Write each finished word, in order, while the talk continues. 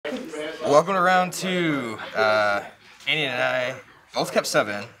Welcome to round 2. Andy and I both kept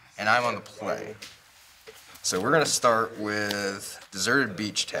 7, and I'm on the play. So we're going to start with Deserted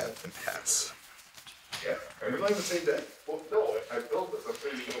Beach Tap and pass. Yeah, are we playing the same deck? Well, no, I built this. I'm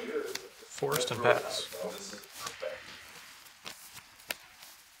pretty good. Forest and pass.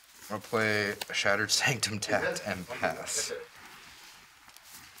 I'm going to play a Shattered Sanctum tapped and pass.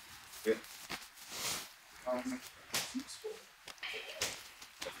 Yeah.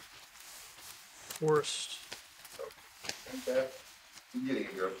 Forest.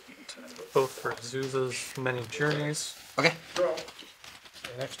 Both for Zuza's Many Journeys. Okay.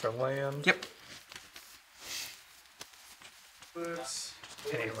 An extra land. Yep.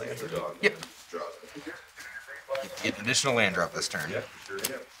 Any land. Yep. Get an additional land drop this turn.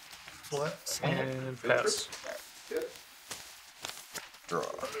 Flex and pass. Draw.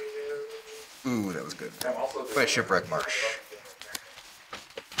 Ooh, that was good. Play Shipwreck Marsh.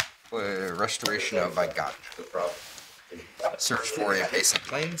 Play Restoration of Vagant. Search for a basic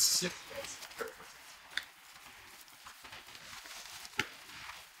plains. Yep.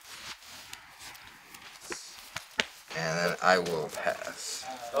 And then I will pass.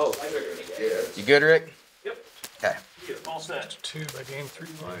 Oh, You good, Rick? Yep. Okay. All set. 2, I gain 3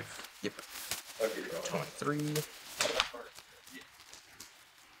 life. Yep. 23.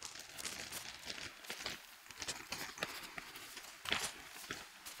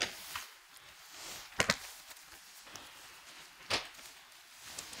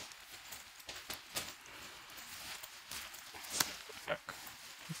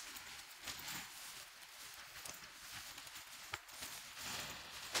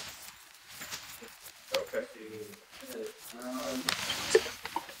 okay.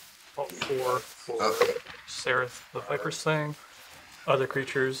 All 4 for Okay. Seraph the Viper's Thing. Other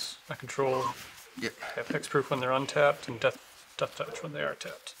creatures I control Yep. have hexproof when they're untapped and death touch when they are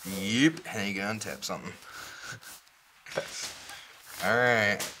tapped. Yep. And you can untap something. Pass.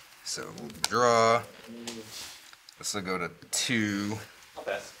 Alright. So we'll draw. This will go to 2. I'll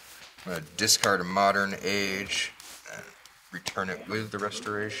pass. I'm going to discard a Modern Age and return it with the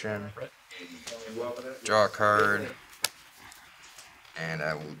Restoration. Right. Draw a card. And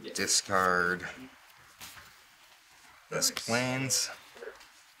I will discard this Plains.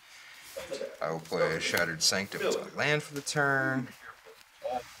 I will play Shattered Sanctum as my land for the turn.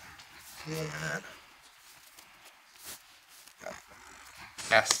 And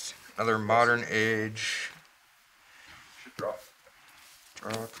cast another Modern Age. Draw.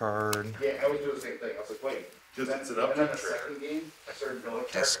 Draw a card. Yeah, I was doing the same thing. I was like, wait, just ends it up in the second game. I started building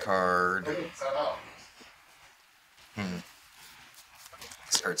Discard.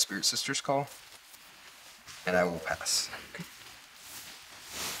 Discard Spirit Sister's Call. And I will pass.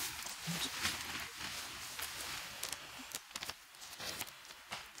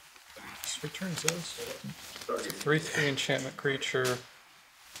 This returns those. 3/3 enchantment creature,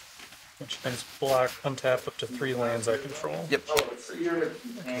 which means block, untap up to 3 lands I control. Yep. I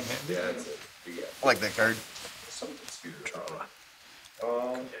like that card.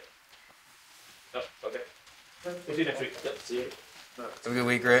 Okay. We'll see you next week. Yep, see you. Have a good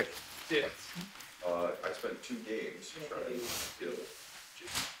week, Rick. See you. I spent 2 games trying to get it.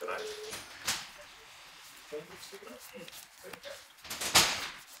 Tonight.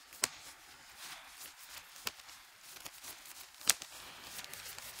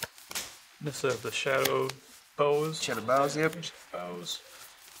 This is the Shadow Bows. Shadow Bows, yep. Bows.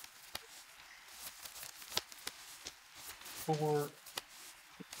 4.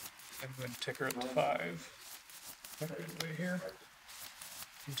 I'm going to take her up to 5. Right away here.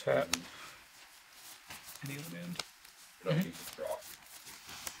 And tap. Any land.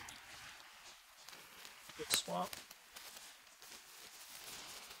 Good swap.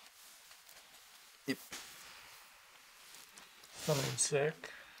 Yep. Summon sick.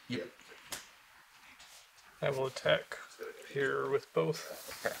 Yep. I will attack here with both.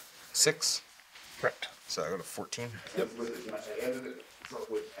 Okay. 6. Correct. So I go to 14. Yep.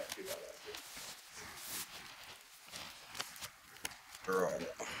 Draw.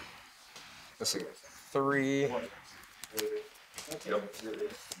 This will go 3.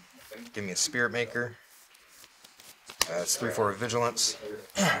 Give me a Spirit Maker. That's 3/4 Vigilance.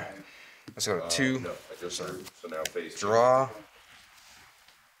 Let's go to 2. So now phase Draw.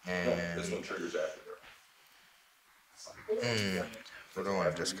 This one And triggers after. what do I want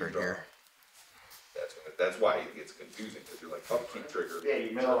to discard here? That's why it gets confusing because you're like, upkeep trigger,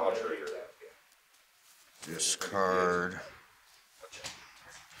 draw trigger. Discard.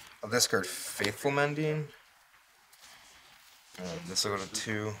 I'll discard Faithful Mending. This will go to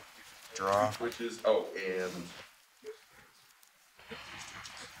 2. Draw. Which is, oh, and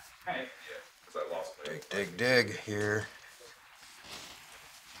lost my. Dig here.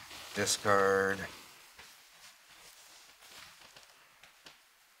 Discard.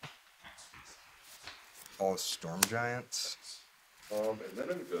 All Storm Giants. And then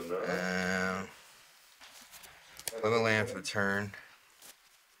I'm gonna. And limit land for the turn.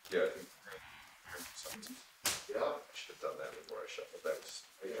 Yeah, I think. Yeah, I should have done that before I shuffled. That was.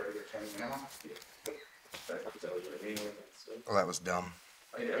 Are you trying to get 10 now? Yeah. Oh, that was dumb.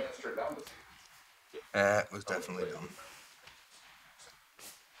 That was definitely dumb.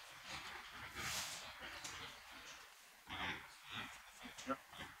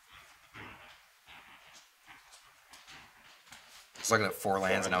 I was looking at 4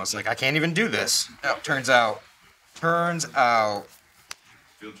 lands and I was like, I can't even do this. Oh, turns out. Alright.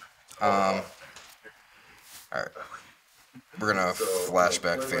 We're gonna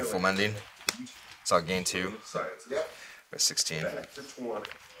flashback Faithful Mending. So I'll gain 2. By 16.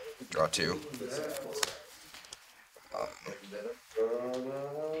 Draw 2.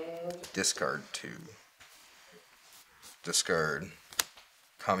 Discard 2. Discard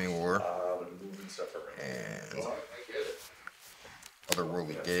Kamigawa and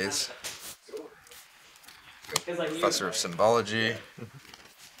Otherworldly Gaze. Professor of Symbology.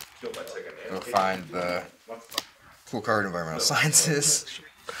 We'll find the cool card Environmental Sciences.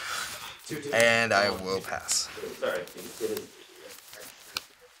 And I will pass. Sorry.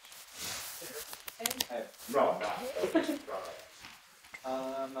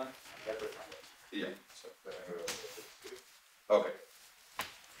 Yeah. Okay.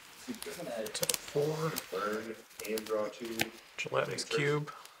 Tap 4. Burn and draw 2. Gelatinous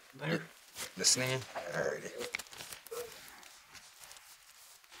cube. There. Listening? Alrighty.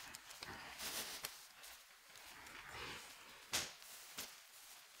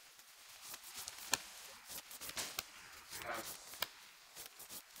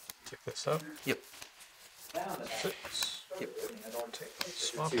 Pick this up. Yep. 6. Yep. Take the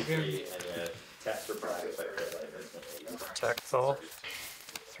swap again. Tax for private. Attack with all.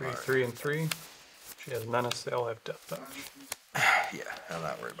 3, 3, and 3. She has menace. They all have death touch. Yeah, I'm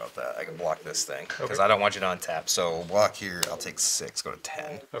not worried about that. I can block this thing because Okay. I don't want you to untap. So we'll block here. I'll take 6. Go to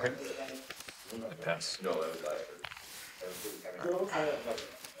 10. Okay. I pass. No, that was after.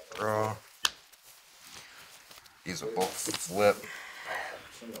 Draw. These will both flip.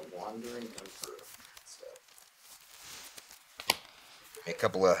 A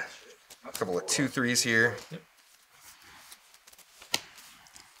couple of 2/3s here. Yep.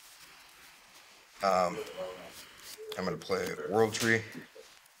 I'm gonna play World Tree.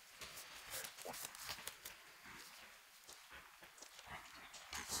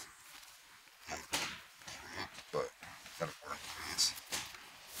 But gotta work these.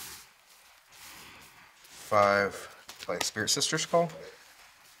 5. Play Spirit Sister's Call.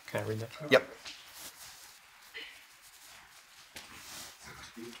 Can I read that? Yep.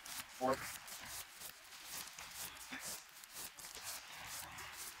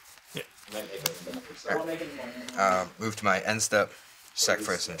 Yeah. Move to my end step.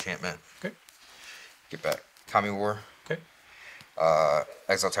 Sacrifice an enchantment. Okay. Get back. Kami War. Okay.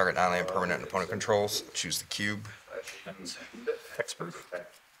 Exile target non-land permanent and opponent controls. Choose the cube. Hexproof.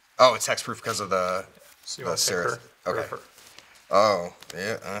 Oh, it's hexproof because of the So you the want to take her? Seraph. Okay. Or her? Oh,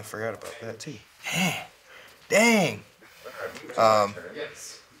 yeah, I forgot about that too. Dang.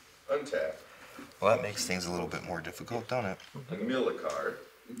 Yes. Untap. Well, that makes things a little bit more difficult, don't it? Mill a card.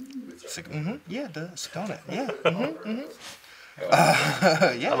 Yeah, it does, don't it? Yeah. Yeah.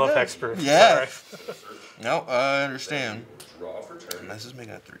 I love it does. hexproof. Yeah. Sorry. No, I understand. Draw for turn. And this is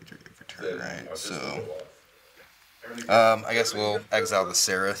making a 3/3 for turn, right? I'll just So, go off. I guess we'll exile the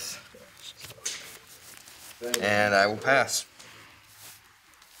Seraph, and I will pass.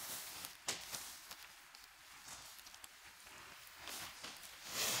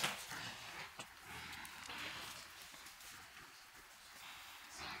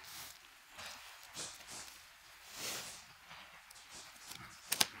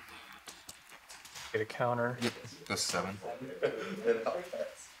 Get a counter. Yep. Go 7. And I'll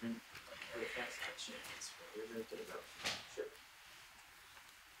pass.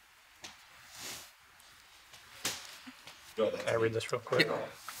 No, that's Can I read this real quick? Yep.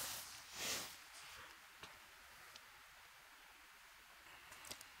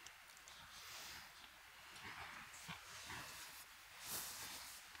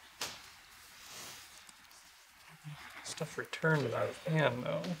 Stuff returned to my hand,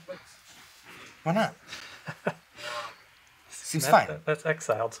 though. Why not? Seems That- fine. That's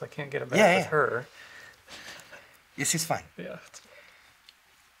exiled, so I can't get it back Yeah, with yeah. her. It seems fine. Yeah.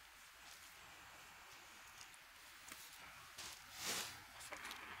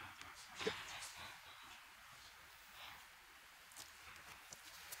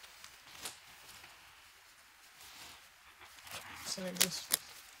 Same as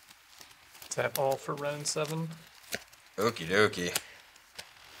tap all for Ren and 7. Okie dokie.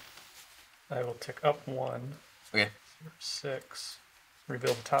 I will tick up 1. Okay. 6.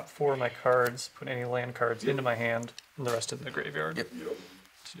 Reveal the top 4 of my cards. Put any land cards into my hand, and the rest in the graveyard. Yep.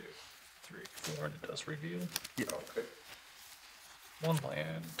 2, 3, 4, and it does reveal. Yep. Okay. 1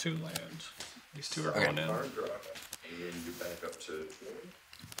 land, 2 land. These 2 are Okay. going in. Card draw. And you back up to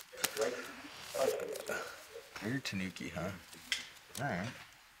 20. Weird Tanuki, huh? Alright.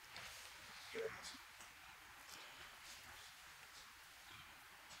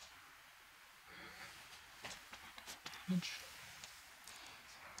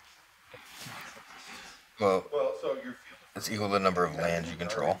 Well, Well, so you're feeling. it's equal to the number of lands you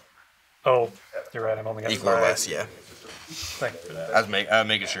control. Oh, you're right. I'm only got Equal or 5. less, yeah. Thank you for that. I was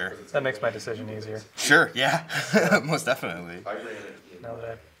making sure. That makes my decision easier. Sure, yeah. Most definitely. I ran it in. Now that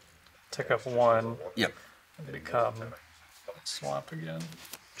I tick up 1 Yep, and become swamp again.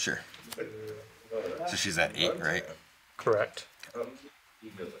 sure. So she's at 8, right? Correct. Email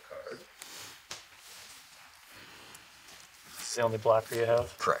the card. It's the only blocker you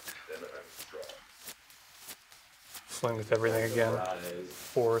have. Correct. Then I draw. Swing with everything again.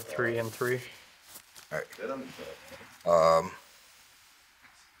 4, 3, and 3. Alright. Then I'm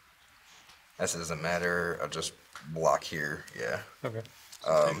That doesn't matter. I'll just block here. Yeah. Okay.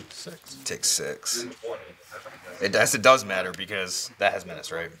 6. Take 6. 20. It does matter because that has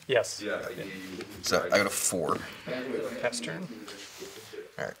menace, right? Yes. Yeah, I gave you. So I go to 4. Pass turn.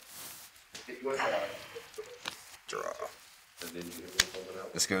 Alright. Draw. And then you get something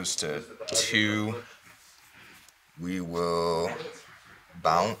else. This goes to 2. We will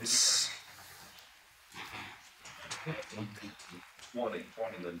bounce. 20,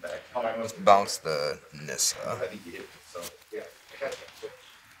 then back. Bounce the Nissa. I think you hit it, so, yeah.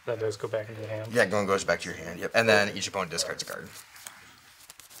 That does go back into the hand. Yeah, going goes back to your hand. Yep. And then each opponent discards a card.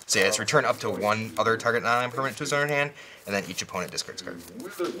 So yeah, it's return up to 1 other target non-permanent to his own hand, and then each opponent discards a card.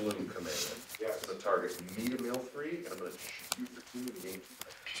 Wither Bloom command. The target me to mill 3, and I'm gonna shoot for 2 and gain 2.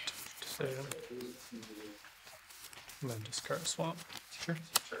 Decision. I'm gonna discard swamp. Sure.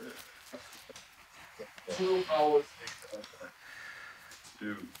 Sure. 2 hours.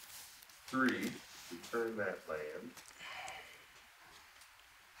 2, 3, return that land.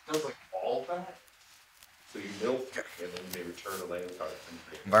 Sounds like all that? So you mill 3, and then you may return a land card.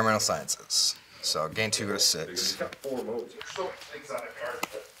 Environmental sciences. So gain 2, go to So you've 6. got 4 modes. There's so many things on that card.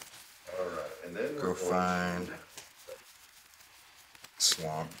 Alright, and then Go we're going find to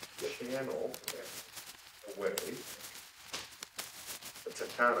swamp. channel away. It's a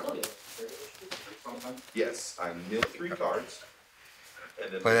kind Yes, I mill 3 cards.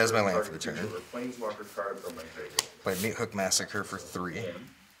 And then Play that as my land target for the turn. creature or planeswalker card from my graveyard. Play Meat Hook Massacre for 3.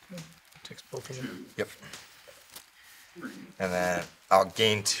 Takes both of them. 2, Yep. 3, And then I'll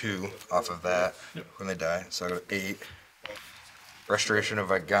gain 2 off of that when they die. So I go to 8. Restoration of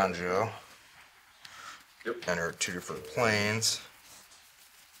Viganjo. Yep. Enter 2 different planes.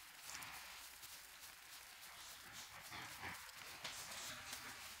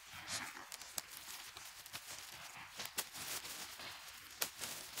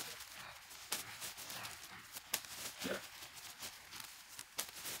 Yeah.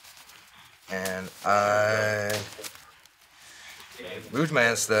 And I moved my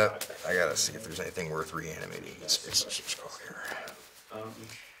end step. I gotta see if there's anything worth reanimating in Space Circle here.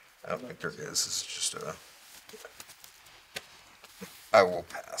 I don't think there is. It's just a. I will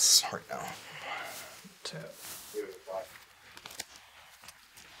pass right now. Tap.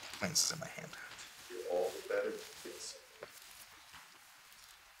 Planes is in my hand. All the better. Yes.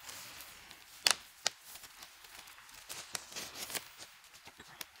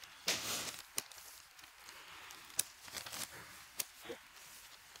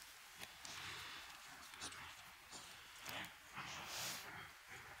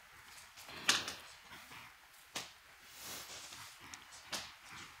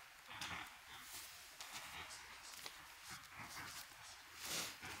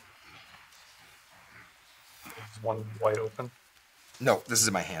 Is one wide open. No, this is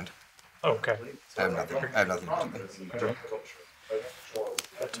in my hand. Oh, okay. I have nothing. I have nothing to do.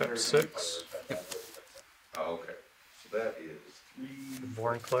 I tap 6. Oh, okay. So that is 3,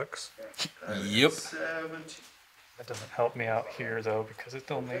 Born clicks. Yep. 17. That doesn't help me out here though because it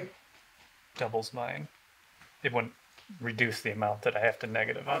only doubles mine. It wouldn't reduce the amount that I have to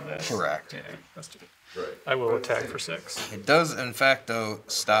negative on this. Correct. Yeah, let's do it. Right. I will attack for 6. It does, in fact, though,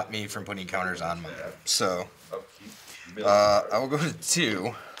 stop me from putting counters on mine. So, Upkeep. I will go to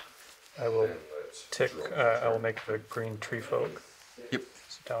 2. I will tick. I will make the green tree folk. Yep.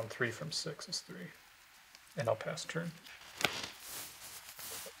 So down 3 from 6 is 3, and I'll pass turn.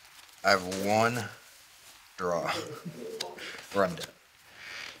 I have one draw. Or I'm dead.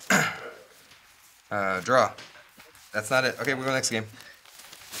 Draw. That's not it. Okay, we'll go next game.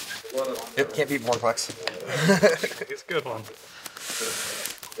 Yep, can't beat Vorplex. It's a good one.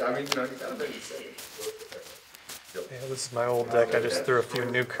 Yeah, I mean, you know, you gotta make it Yeah, this is my old deck. I just threw a few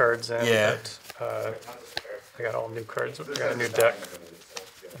new cards in. Yeah. But, I got all new cards. I got a new deck.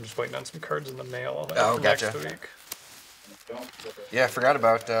 I'm just waiting on some cards in the mail. Oh, next gotcha. week. Yeah, I forgot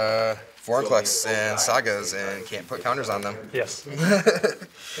about Vorplex and Sagas and can't put counters on them. Yes.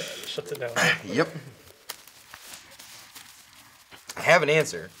 Shuts it down. Yep. I have an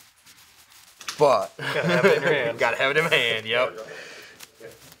answer, but Gotta have it in your hand. gotta have it in my hand. Yep.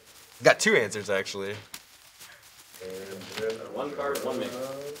 Got two answers actually. One card, one mix.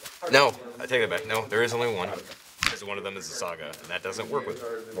 No, I take that back. No, there is only one. Because one of them is a Saga, and that doesn't work with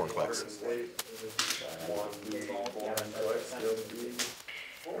Vorplex.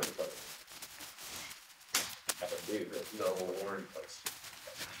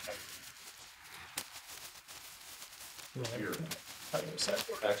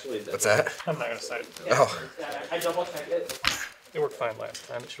 Actually, What's that? I'm not gonna cite it. Oh, I double checked it. It worked fine last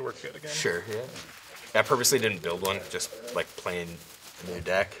time. It should work good again. sure. Yeah. I purposely didn't build one, just like playing a new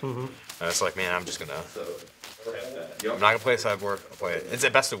deck. And it's like, man, I'm just gonna. I'm not gonna play a sideboard. I'll play it. It's a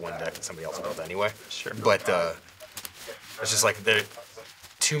best of one deck that somebody else built anyway. Sure. But it's just like there are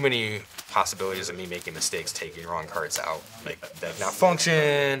too many possibilities of me making mistakes, taking wrong cards out, like deck not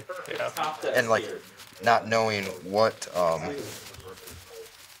function, Yeah. and like not knowing what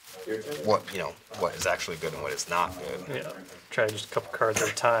what is actually good and what is not good. Yeah. Try just a couple cards at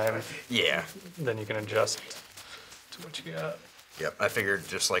a time. Yeah. Then you can adjust to what you got. Yep. I figured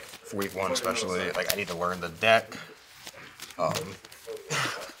just like for week one especially, like I need to learn the deck.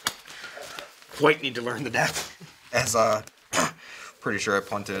 Quite need to learn the deck. As pretty sure I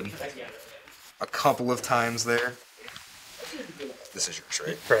punted a couple of times there. This is yours,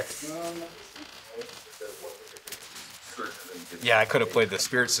 right? Correct. Yeah, I could have played the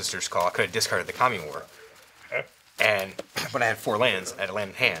Spirit Sisters call. I could have discarded the Kamigawa. Okay. And when I had 4 lands, I had a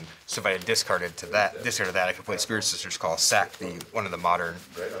land in hand. So if I had discarded that, I could play Spirit Sisters call, sack one of the modern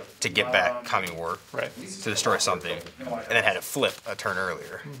to get back Kamigawa Right. to destroy something, and then had it flip a turn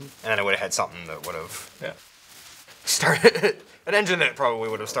earlier, and then I would have had something that would have Yeah. started an engine that probably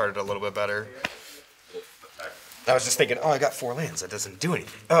would have started a little bit better. I was just thinking, oh, I got 4 lands. That doesn't do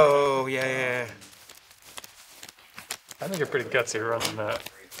anything. Oh yeah. I think you're pretty gutsy running that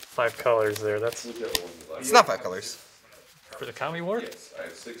 5 colors there. That's It's not 5 colors. for the Kami War?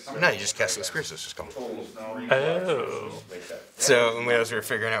 No, you just cast the Spirit Sisters call. Oh. So when we were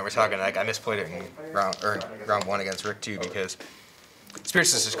figuring out, we're talking like I misplayed it in round 1 against Rick 2 because Spirit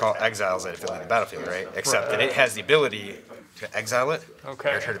Sisters call exiles it if it leaves the battlefield, right? Except that it has the ability to exile it Okay.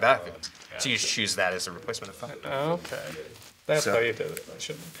 and return to the battlefield. So you choose that as a replacement of 5. Okay. That's So- how you did it. I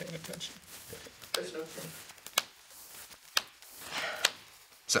shouldn't have been paying attention.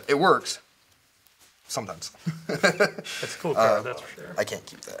 So it works. Sometimes. It's a cool card, that's for sure. I can't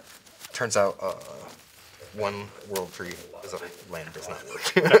keep that. Turns out, one World Tree is a land does not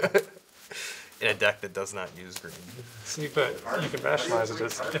work. In a deck that does not use green. See, but you can rationalize it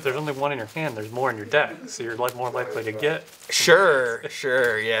as if there's only one in your hand, there's more in your deck, so you're more likely to get. Sure,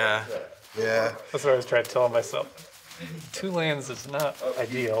 yeah. Yeah. That's what I was trying to tell myself. 2 lands is not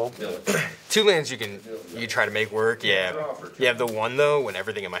ideal. 2 lands you try to make work, yeah. You have the 1 though, when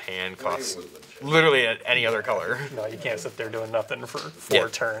everything in my hand costs literally any other color. No, you can't sit there doing nothing for 4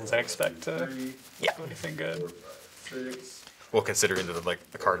 turns and expect to do anything good. Well, considering the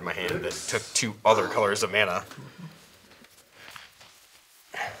card in my hand that took 2 other colors of mana.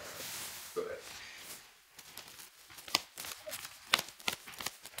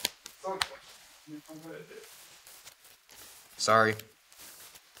 Sorry.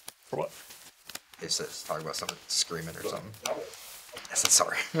 For what? It's just talking about something screaming or something. I said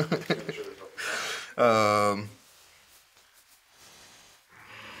sorry.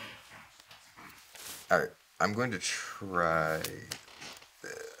 Alright, I'm going to try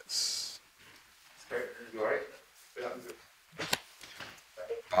this.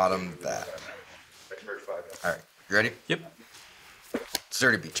 Bottom that. Alright, you ready? Yep.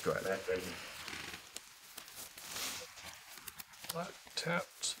 Deserted Beach, go ahead. Black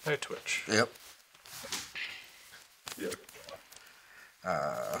tapped. I twitch. Yep.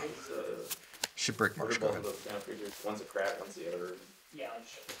 Shipwreck Marsh, go ahead. One's a crab, one's the other. Yeah,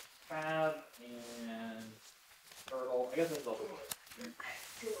 crab and turtle. I guess that's the one.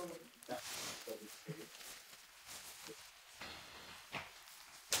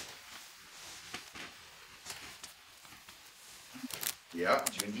 Yeah,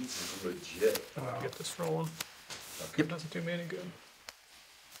 Junjitsu is legit. I'm gonna get this rolling. Yep. It doesn't do me any good.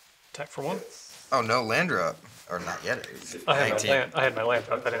 Attack for 1. Oh, no land drop. Or not yet. I had 19. my land. I had my land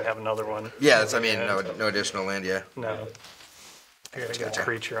up. I didn't have another one. Yeah, that's, I mean, no additional land, yeah. No. I gotta get Gotcha. a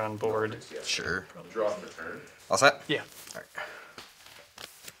creature on board. Sure. Draw for turn. All set? Yeah. Alright.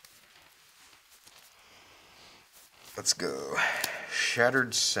 Let's go.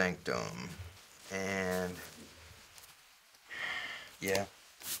 Shattered Sanctum. And... yeah.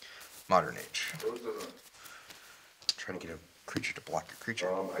 Modern Age. Trying to get a creature to block a creature.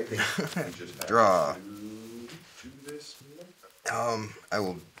 I think we just have Draw. to do this. I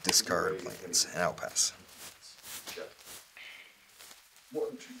will discard lands, and I'll pass. Check. 1,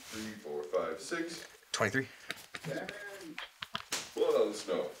 2, 3, 4, 5, 6. 23. Blood on the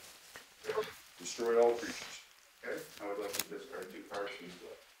snow. Destroy all creatures. Okay, I would like to discard 2 cards from the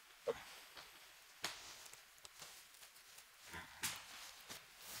blood.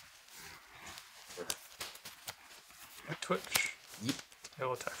 I twitch. Yep. I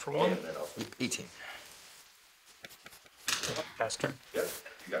will attack for 1. And then I'll 18. Pass turn. Yep,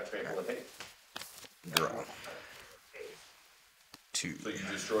 you got trample and hate. Draw. 2. So you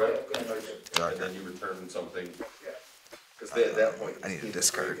destroy it, and then you return something. Because at that point, I need a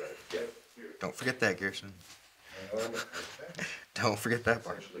discard. Yeah. Don't forget that, Gerson. Don't forget that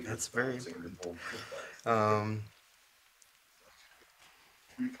part. That's very important.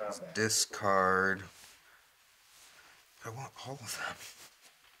 Discard. I want all of them.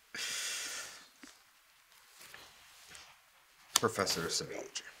 Professor of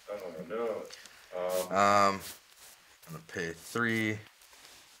Symbology. Oh no. I'm gonna pay 3.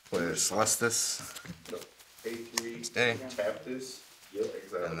 Play Celestis. No. Pay 3. Stay. Tap this.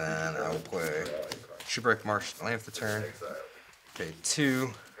 Exile. And then I will play Shipwreck Marsh land for the turn. Exile. Pay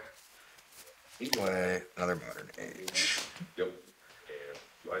 2. Play another Modern Age. Yep.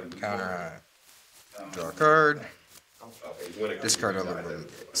 And Counter draw a card. Okay, you wanna go Discard to other the Lily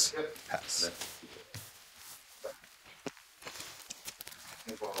Gates. Pass.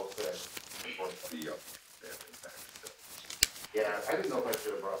 Yep. Yeah, I didn't know if I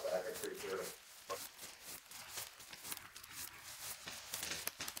should have brought back a creature.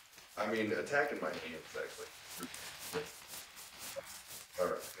 I mean, attacking my hands actually.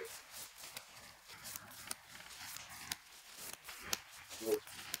 Alright.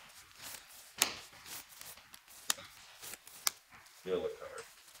 Mill a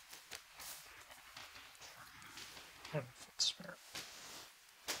card. It's fair.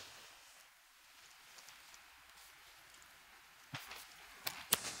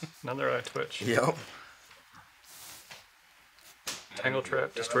 Another eye twitch. Yep. Tangle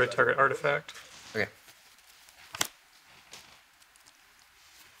trap. Destroy target artifact. Okay.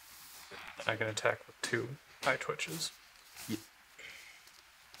 I can attack with 2 eye twitches.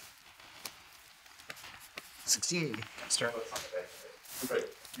 16. Start. Right.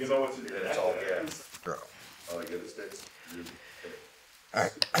 You know what to do. It's all gas. Draw. All I get is sticks.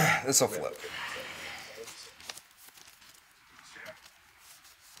 Alright. This will flip.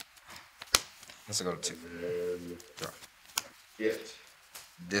 This will go to 2. And Draw. hit.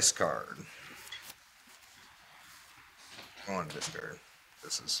 Discard. I want to discard.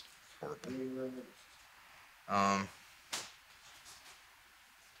 This is horrible.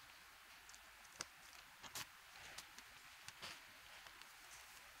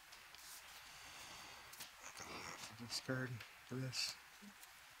 Discard for this.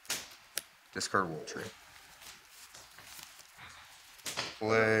 Discard World Tree.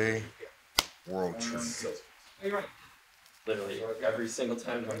 Play World Tree. Literally every single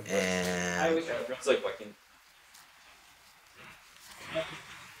time. I And wish I was like fucking.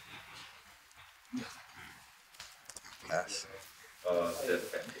 pass. Dead.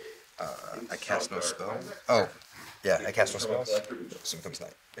 I cast no spell. Oh, yeah, I cast no spells. So it becomes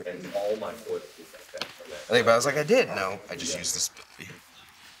night. Yep. And all my wood is like that for that. I think, but I was like, I did. No, I just used this.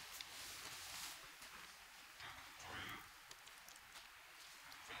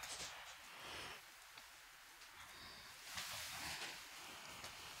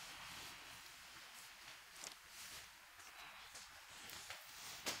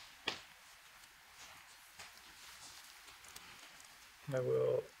 I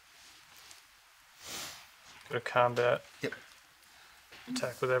will go to combat. Yep.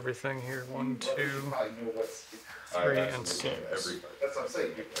 Attack with everything here. 1, 2, I know what's. 3, I and absolutely 6. every That's what I'm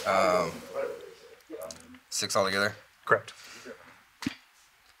saying. 6 altogether. Correct.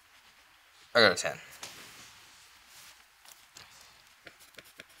 I got a 10.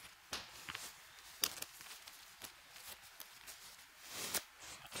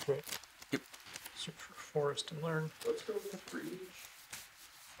 That's right. Yep. Search for forest and learn. Let's go with 3.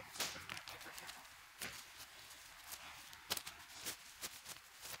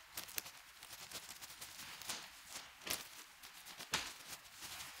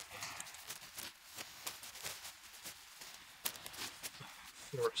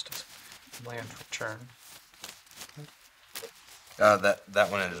 Yours does land for turn. That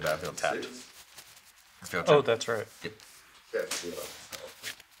one is battlefield tapped. Field Oh, turn. that's right. Yep. That's good.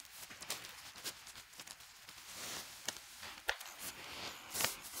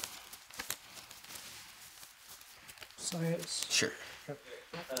 Science. Sure.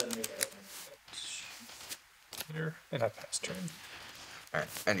 Here, and I pass turn. Alright,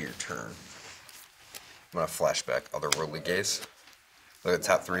 end of your turn. I'm gonna flashback otherworldly gaze. Look at the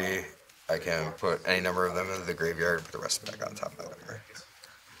top 3. I can put any number of them into the graveyard and put the rest back on top of that number.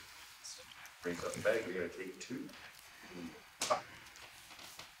 Brings us back, we're gonna take 2.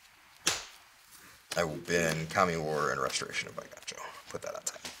 I will bin Kami War and Restoration of Baigacho. Put that on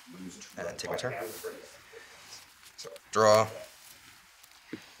top. And then take my turn. So draw.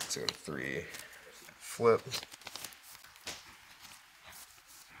 2, 3. Flip.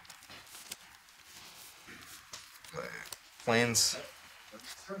 Play Plains.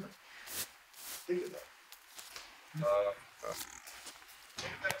 Play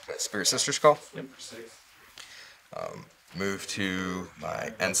Spirit Sister's Call. Yep. Move to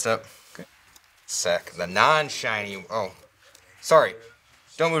my end step. Sack the non-shiny. Oh, sorry.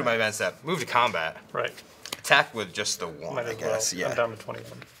 Don't move to my end step. Move to combat. Right. Attack with just the one, Might I as guess. well. Yeah. I'm down to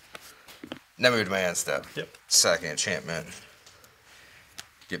 21. Then move to my end step. Yep. Second enchantment.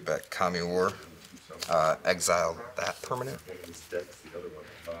 Get back Kami War. Exile that permanent. This deck's the other one.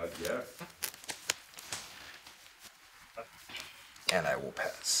 Yeah. And I will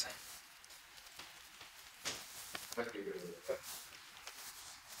pass.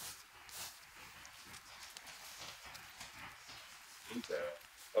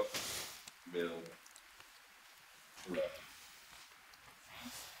 Up, middle, left.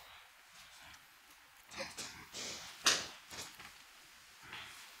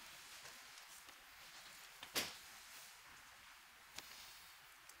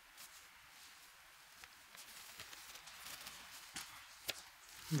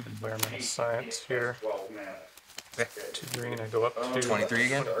 Environmental science here. Okay. 2 green, I go up to 23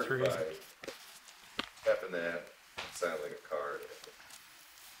 again? 23. Tapping that, sound like a card.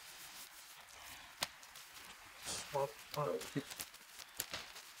 Swap up.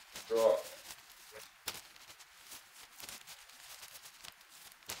 Draw.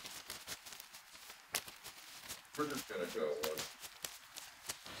 We're just gonna go one.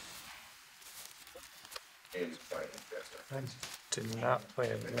 And find faster. I did not play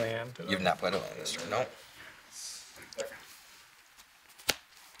a land. You've not played a land this turn. No.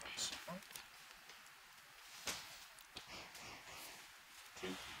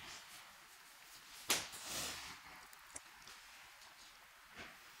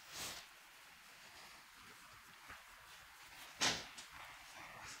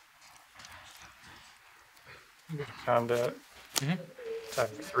 Go to combat. Type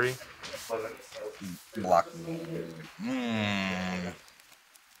 3. Block.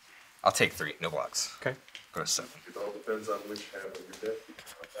 I'll take 3. No blocks. Okay. Go to 7. It all depends on which half of your deck.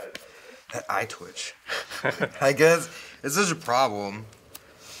 That eye twitch. I guess it's such a problem.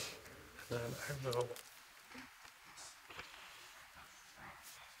 Then I will.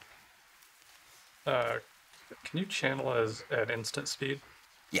 Can you channel as at instant speed?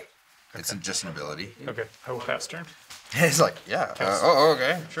 Yeah. It's just an ability. Okay, I will pass turn. It's like, yeah. Oh,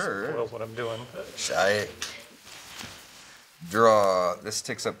 okay. Sure. Spoils what I'm doing. I draw. This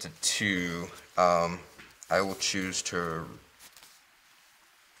takes up to 2. I will choose to.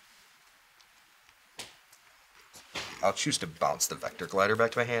 I'll choose to bounce the Vector Glider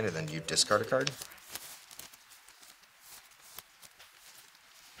back to my hand, and then you discard a card.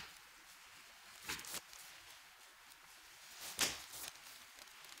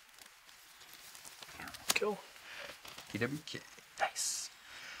 Kill. PWK. Nice.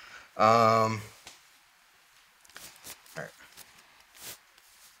 Alright.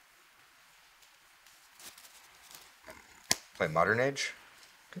 Play Modern Age.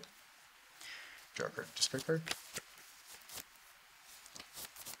 Okay. Draw a card, discard card.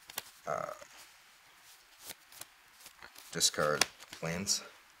 Discard lands.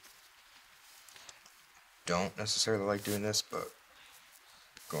 Don't necessarily like doing this, but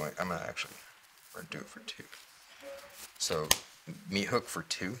I'm gonna actually do it for 2. So Meat Hook for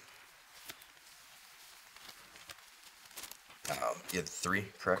 2. You have 3,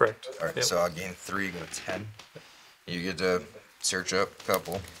 correct? Correct. Alright, Yep. so I'll gain 3, go to 10. You get to search up a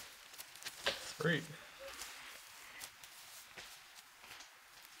couple. 3.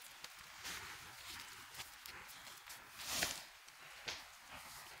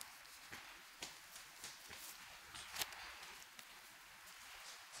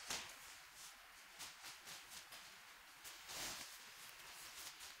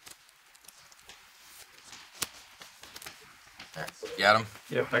 Got him?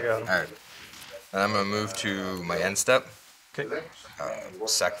 Yep, I got him. Alright. And I'm gonna move to my end step. Okay.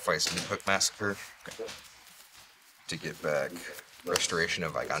 Sacrifice Hook Massacre to get back Restoration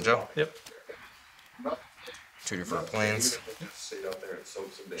of Iganjo. Yep. 2 different planes, Stay out there and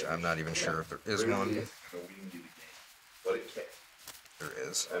soak some which damage. I'm not even sure if there is one. No, we can do the game, but it can't. There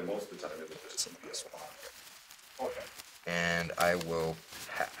is. And most of the time, it was just This one. And I will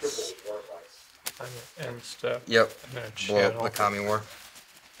pass. I'm gonna end step. Yep. I'm gonna Blow up channel. the Kami War.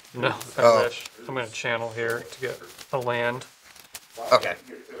 No, I Oh. wish. I'm gonna channel here to get a land, Okay.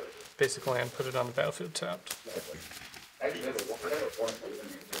 basic land, put it on the battlefield tapped.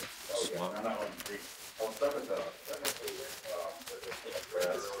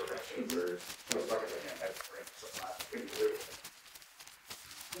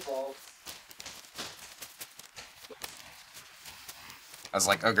 I was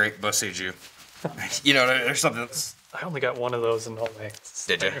like, oh great, bussage you. You know, there's something that's... I only got one of those in all my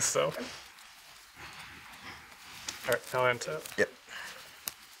Did ya? things, so. Alright, now I untap. Yep.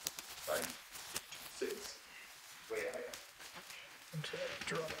 Untap,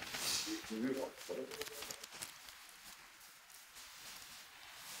 draw.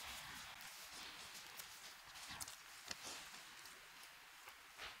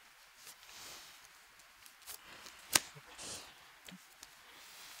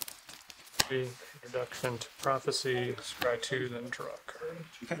 Introduction to Prophecy, scry 2, then draw a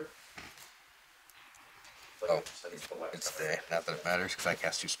card. Oh, it's the... Not that it matters, because I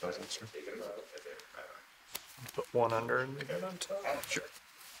cast 2 spells. Sure. Put 1 under and leave it on top. Sure.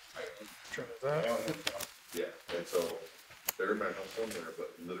 Draw that. Yeah, and so they're in my house one there,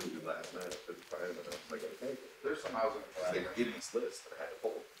 but literally last night I couldn't find them, and I was like, okay, There's some houses. they were getting this list that I had to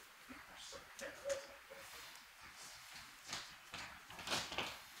pull.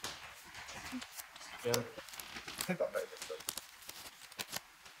 Again. I thought I did, but.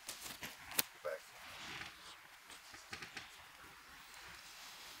 Back.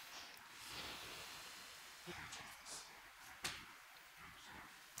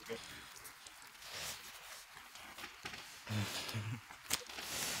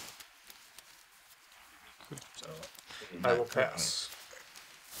 So, I will pass.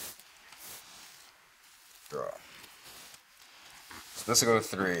 Draw. So this will go to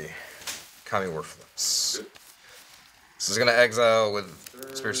 3. Kami War flips. This is gonna exile with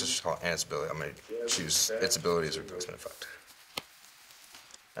Spirit Sister's Call and its ability. I'm gonna choose its ability as a replacement effect.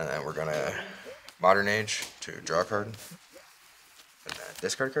 And then we're gonna Modern Age to draw a card. And then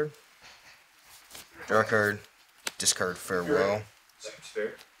discard a card. Draw a card. Discard Farewell. Seems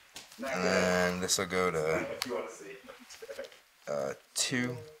fair. And then this will go to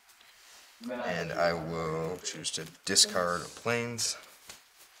 2. And I will choose to discard planes.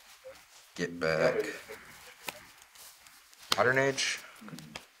 Get back Modern Age.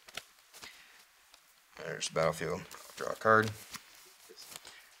 There's Battlefield. Draw a card.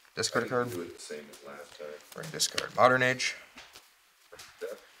 Discard a card. Do it the same as last time. We're gonna discard Modern Age.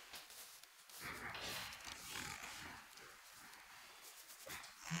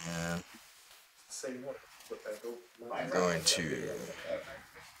 And Same one. Put that go. I'm going to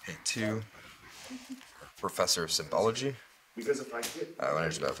hit 2. Professor of Symbology. Because if I get. When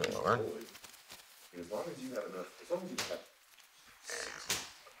there's Battlefield, I'll learn. As long as you have enough, as long as you have.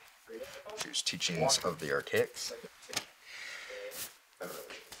 Choose Teachings of the Archaics.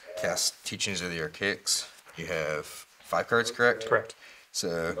 Cast Teachings of the Archaics. You have 5 cards, correct? Correct. So,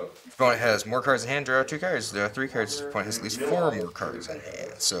 if your opponent has more cards in hand, draw 2 cards. Draw 3 cards. If your opponent has at least 4 more cards in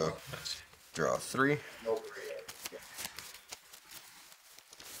hand. So, draw 3.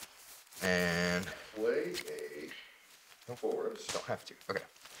 And Play a forest. don't have to. Okay.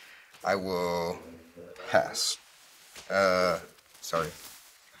 I will pass. Sorry.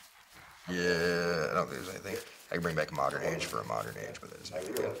 Yeah, I don't think there's anything. I can bring back a Modern Age for a Modern Age, but that isn't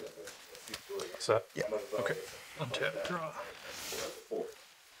anything good. Set. Yeah. Okay. Untap, draw.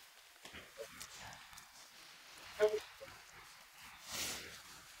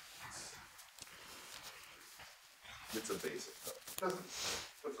 It's a basic though. Doesn't,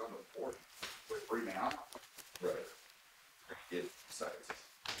 what's on the board? With 3 mana? Right. It sizes.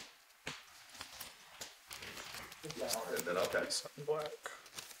 And then I'll pass. Black.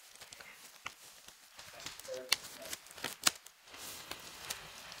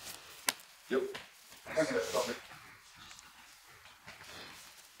 Yep.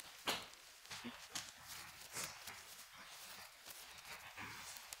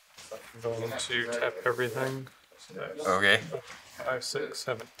 I'm going to tap everything. So that's Okay. 5, 6,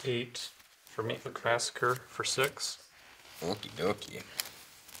 7, 8 for Meathook Massacre for 6. Okie dokie.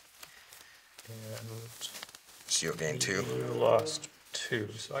 And So you'll gain 2. you lost 2,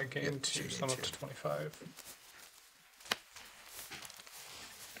 so I gain Yep, 2, you so gain I'm up to 2. 25.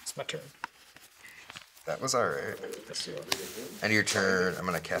 It's my turn. That was alright. Yes, you are. End of your turn, I'm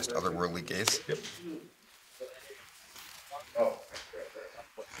gonna cast Otherworldly Gaze. Yep. Oh.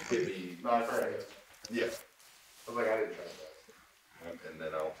 Give me, No, I tried. yeah, I was like, I didn't try that. and then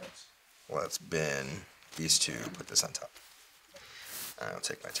I'll, Well, it's been these two, put this on top. I'll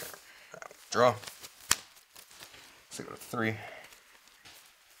take my turn. I'll draw. So go to 3.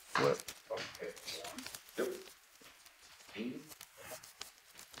 Flip. yep.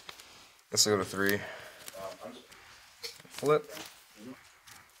 Let's go to 3. Flip.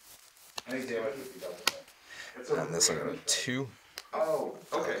 Any damage would be double. It's a And this will go to 2. Oh,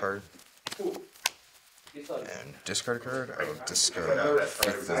 Draw a okay. card. Cool. And discard a card. I will Now discard that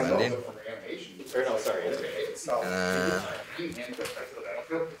Faithful I know Ending. from animation. Or no, sorry. It's not- And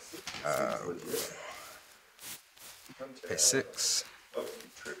pay 6. Oh,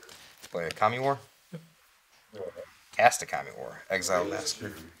 trick. Play a Kamigawa. Cast a Kamigawa. Exile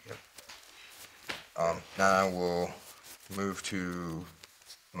Master. Yep. Now I will move to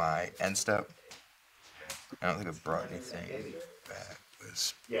my end step. I don't think I brought anything back.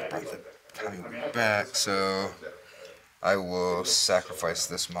 Was brought the Kamigawa back, so I will sacrifice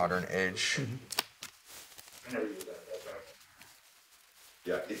this Modern Age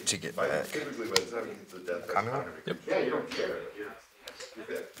Yeah. to get By back. typically by the time you get to the death. Kamigawa? Yep. Yeah, you don't care. Yeah,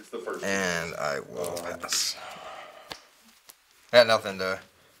 it's the first. And I will pass. I got nothing to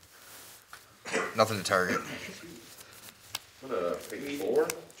target. I'm gonna pay 4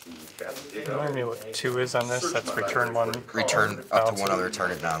 to cast it. Remind me what 2 is on this. That's return 1. Return up to one other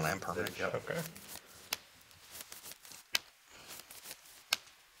target non-land permanent. Yep. Okay.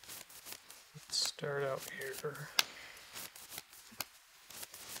 Let's start out here.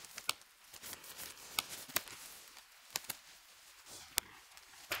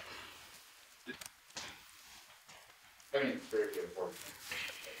 I mean, it's very good for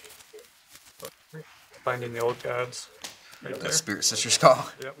Finding the old gods. Right The there. Spirit Sister's Call.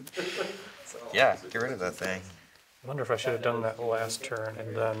 Yep. Yeah, get rid of that thing. I wonder if I should have done that last turn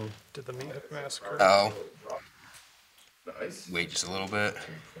and then did the Meat Massacre. Oh, Nice. wait just a little bit.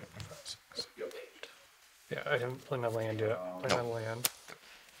 Yeah, I didn't play my land yet. Play my land.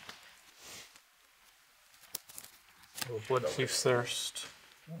 Oh, Blood Thief's Thirst.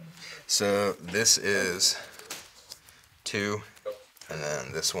 So this is 2, and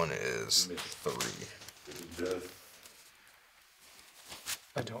then this one is 3.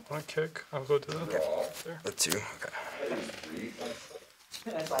 I don't want to kick. I'll go to the there. The 2. Okay.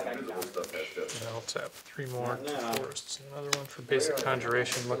 That's like I Invisible stuff has death. And I'll tap 3 more forests. Another one for basic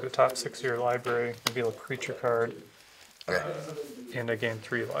conjuration. Look at the top 6 of your library. Reveal a creature card. Okay. And I gain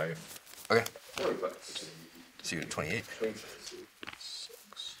 3 life. Okay. 40 bucks. So you get 28.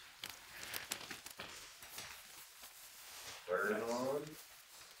 6. Turn on.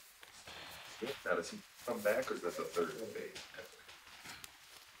 Now does he come back or is that the third phase?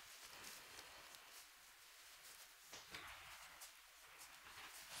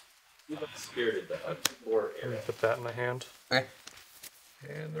 Spirited the Hunt or Let me put that in my hand. Okay.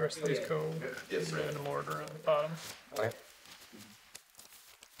 And the rest of these go Yes, in sir. random order on the bottom. Okay.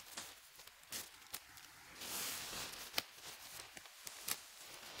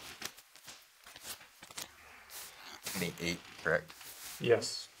 Need 8, correct?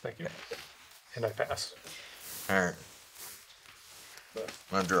 Yes, thank you. And I pass. Alright. I'm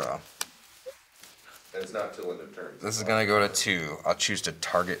gonna draw. And it's not till end of turn. This is gonna go to 2. I'll choose to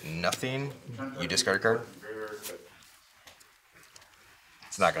target nothing. You discard a card.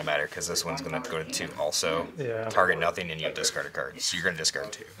 It's not gonna matter because this one's gonna go to 2 also. Yeah. Target nothing and you discard a card. So you're gonna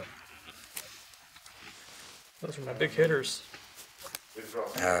discard 2. Those are my big hitters.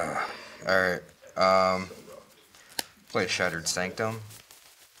 Alright. Play Shattered Sanctum.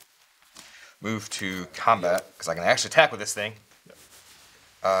 Move to combat because I can actually attack with this thing.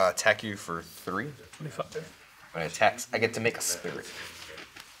 Attack you for 3. 25. When it attacks, I get to make a spirit.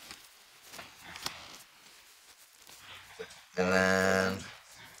 And then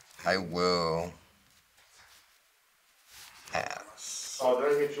I will pass. Oh,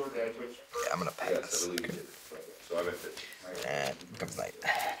 did I hit you with that twitch? Yeah, I'm gonna Yes, I pass. believe you did. So I'm at 50. And here comes night.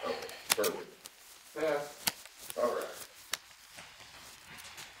 Oh, perfect. Yeah. Alright.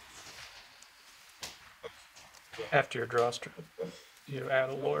 After your draw strip, you add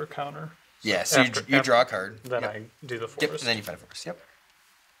a lore counter. Yeah, so you After- draw a card. Then Yep. I do the Yep, forest. and then you find a forest. Yep.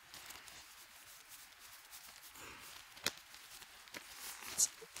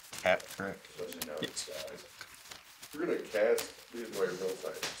 Hat, correct? Yes. We're gonna cast the Admire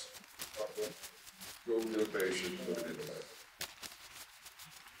Hillsides. Go to the base and put it in there.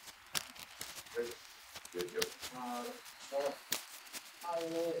 Good, good.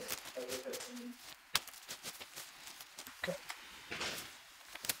 Okay.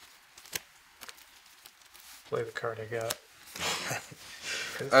 Play the card I got.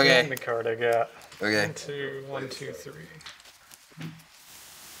 It's Okay. the only card I got. Okay. 1, 2, 3.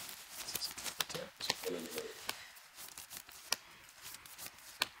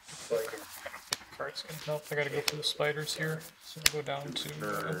 Cards can help. I gotta go for the spiders here. So I'll go down to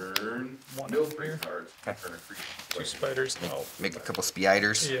Turn. 1 Mill in 3 here. cards. Turn a creature. 2 spiders and I'll Make a couple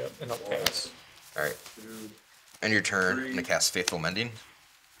spiders. yeah, and I'll pass. Alright. End your turn. I'm gonna cast Faithful Mending.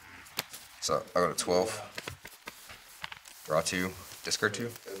 So I'll go to 12. Draw 2. Discard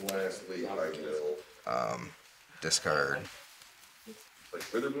 2. And lastly, I will Discard play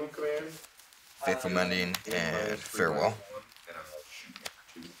Witherbloom Command. Faithful Mending and Farewell. And I'll shoot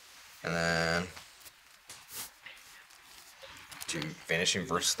for 2. And then do Vanishing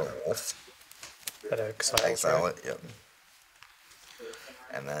versus the Wolf. That exiles, Exile right? it, yep.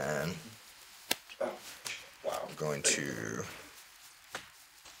 And then I'm going to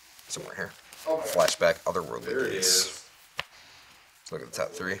somewhere here. Flashback Otherworldly There it Gaze. is. Let's look at the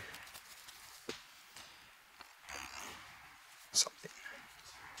top 3. Something.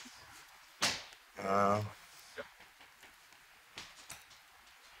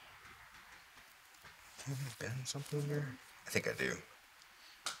 Can I bend something here? I think I do.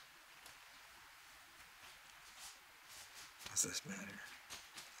 Does this matter?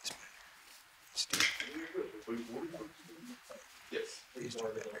 This matter. These do. Yes. These do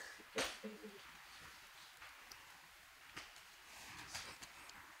matter.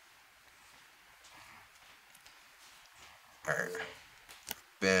 Alright.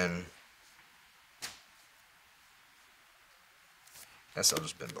 Ben. Guess I'll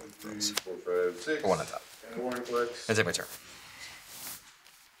just bend both of 3, those. 4, 5, 6. One on top. Cornflakes. And take my turn.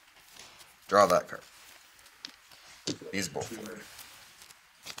 Draw that card. These both for me.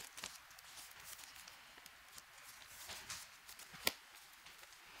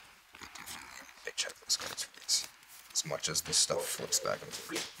 Big check those cards for these. As much as this stuff flips back and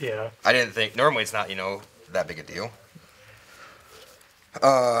forth. Yeah. I didn't think, normally it's not, you know, that big a deal.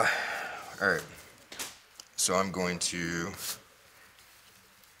 Alright. So I'm going to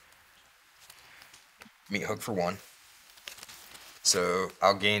meet Hook for 1. So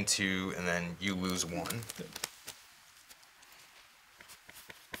I'll gain 2 and then you lose 1.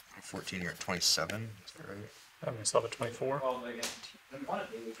 14, you're at 27. Is that right? I myself at 24. Well, again,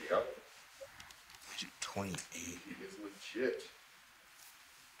 Yep. 28. It is legit.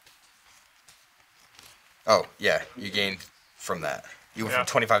 Oh, yeah, you gained from that. You went Yeah. from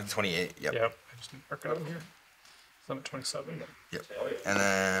 25 to 28. Yep. Yep. I just didn't mark it on here. So I'm at 27. Yep. And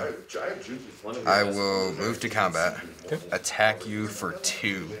then Giant juice. I will move to combat, attack you for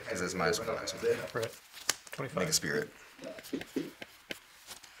 2, because it's minus 1, minus 1. Right. Make a 25. spirit.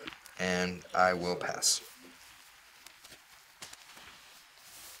 And I will pass.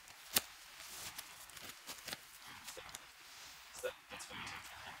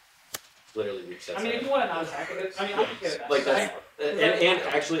 Literally resets I mean, if it. you want to not attack it, I mean, I can get it. Like that's and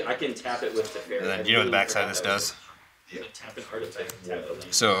actually I can tap it with the fair. And then, do you know what the backside of this does? Tap an artifact. Tap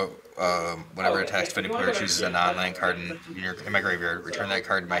it. So, whenever it attacks, defending player chooses a non-land card in my graveyard, return that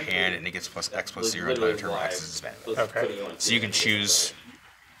card to my hand, and it gets plus X plus 0 until the turn X is expanded. Okay. So you can choose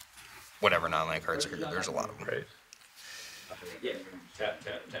whatever non-land cards are here. There's a lot of them. Right. Yeah. Tap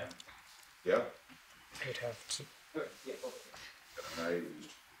tap tap. Yeah. I'd have to. And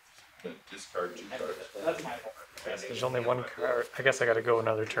I discard 2 cards. That's my fault. There's only one card. I guess I got to go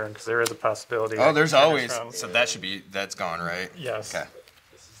another turn because there is a possibility. Oh, I there's can turn always. this round. So that's gone, right? Yes. Okay.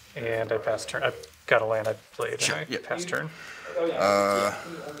 And I passed turn. I got a land I played. Sure, And I yep. passed turn. I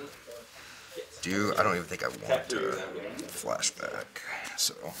don't even think I want to flashback.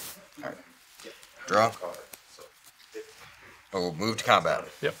 So, alright. Draw. Oh, move to combat.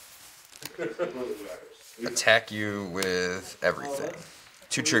 Yep. Attack you with everything.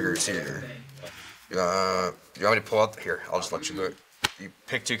 2 triggers here. You want me to pull out? Here, I'll just let you do it. You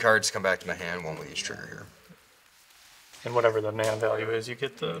pick 2 cards, come back to my hand, 1 with each trigger here. And whatever the mana value is, you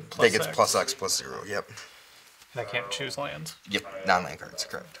get the They plus get X. plus X plus 0. Yep. And I can't choose lands. Yep. Non-land cards,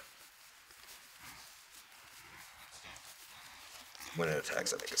 correct. When it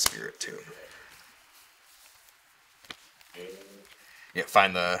attacks, I make a spirit too. Yeah,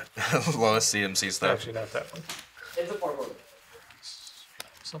 find the lowest CMC stuff. Actually, not that one. It's a 4-4.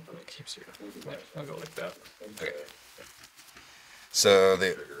 Something that keeps you. Yeah, I'll go like that. Okay. So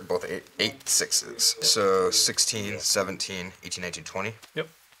they both 8 6s. So 16, 17, 18, 19, 20. Yep.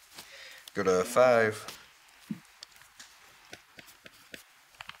 Go to 5.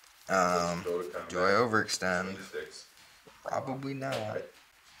 Go to combat. Do I overextend? 26. Probably not.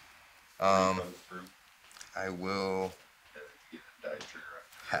 Comes through, I will and you get a die trigger.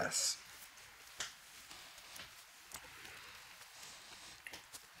 pass.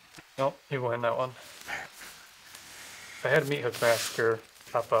 Nope, you win that one. If I had Meat Hook Massacre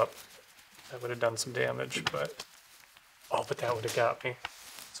pop up, that would have done some damage, but that would have got me.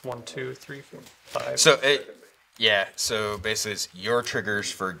 It's 1, 2, 3, 4, 5. So yeah. So basically, it's your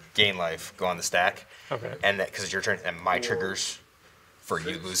triggers for gain life go on the stack, Okay. and that because it's your turn, and my triggers for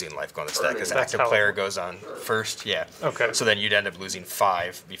you losing life go on the stack. Because That's active how it player works. goes on first. Yeah. Okay. So then you'd end up losing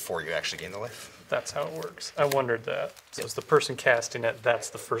 5 before you actually gain the life. That's how it works. I wondered that. So it's the person casting it, that's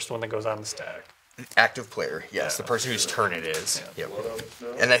the first one that goes on the stack. Active player, yes, the person whose turn it is. Yep.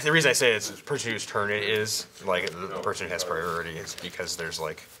 And the reason I say it's the person whose turn it is, like the person who has priority, is because there's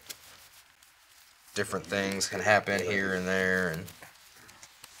like different things can happen here and there, and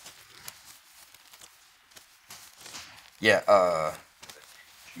yeah,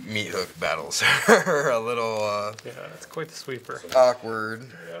 meat hook battles are a little Yeah, it's quite the sweeper. awkward.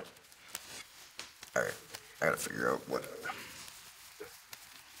 Yeah. All right, I gotta figure out what.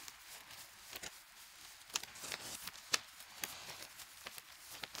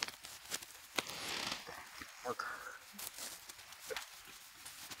 Work hard.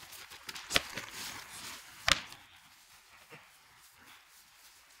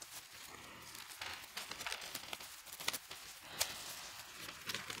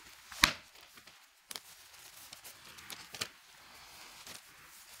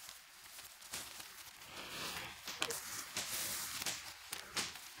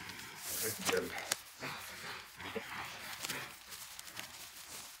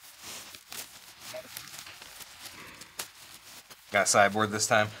 Got sideboard this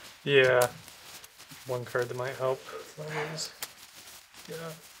time. Yeah. One card that might help. Always. Yeah.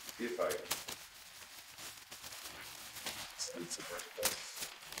 See if I can.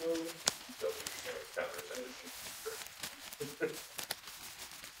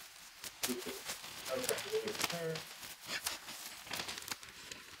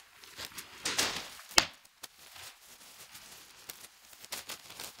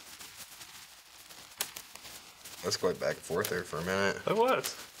 Let's go back and forth there for a minute. It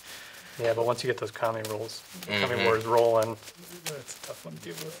was. Yeah, but once you get those kami rolls, kami Mhm. words rolling, it's a tough one to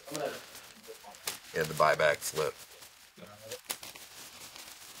deal with. Yeah, the buyback flip.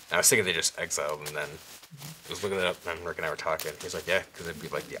 I was thinking they just exiled, and then I was looking it up, and Rick and I were talking. He's like, yeah, because it'd be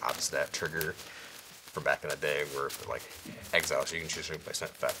like the opposite of that trigger from back in the day, where if it, like exile, so you can choose a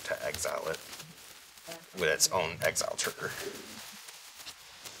replacement effect to exile it with its own exile trigger.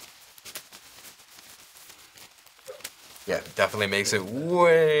 Yeah, definitely makes it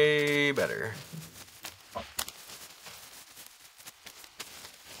way better.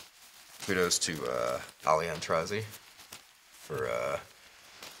 Kudos to Ali Antrazi for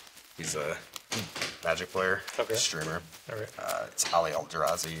he's a Magic player, Okay. streamer. All right. It's Ali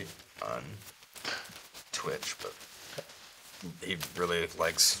Eldrazi on Twitch, but he really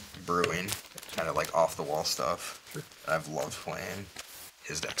likes brewing, kind of like off the wall stuff. Sure. I've loved playing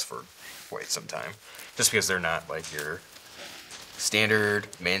his decks for quite some time, just because they're not like your standard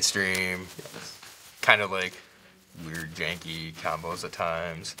mainstream, kind of like weird janky combos at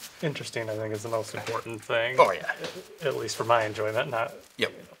times. Interesting, I think, is the most important thing. Oh yeah, At least for my enjoyment, not.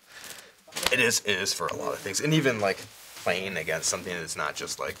 yep. It is for a lot of things, and even like playing against something that's not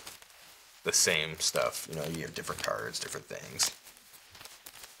just like the same stuff. You know, you have different cards, different things.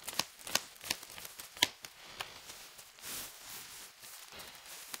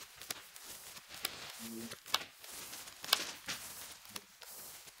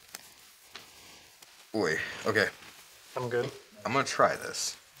 Boy, okay, I'm good. I'm gonna try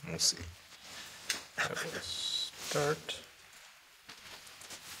this. We'll see. I will start.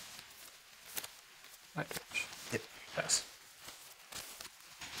 My pitch. Yep. Pass.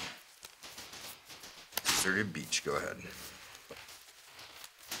 Deserted Beach, go ahead.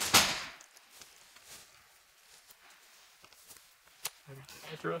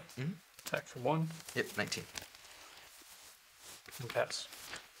 Hydra. Mhm. Attack for 1 Yep, 19. and pass.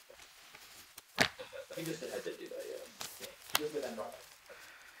 I just had to do that, yeah. Just with that.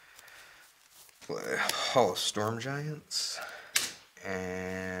 Play Hall of Storm Giants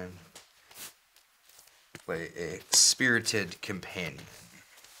and play a Spirited Companion.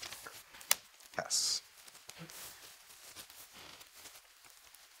 Pass.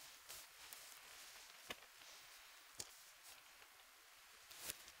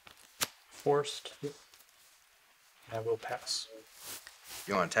 Forced. I will pass.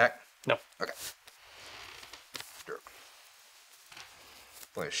 You want to attack? No. Okay. Sure.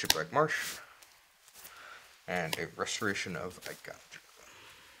 Play a Shipwreck Marsh. And a Restoration of Icon.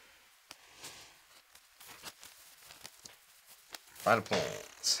 Final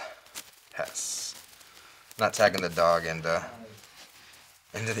plans. Pass. Not tagging the dog into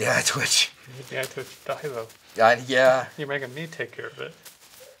the eye twitch. The eye twitch die though. Yeah, You're making me take care of it.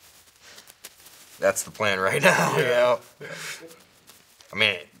 that's the plan right now. Yeah. Yeah. I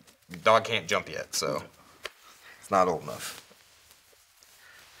mean, the dog can't jump yet, so it's not old enough.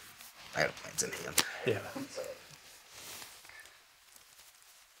 I got a plans in hand. Yeah.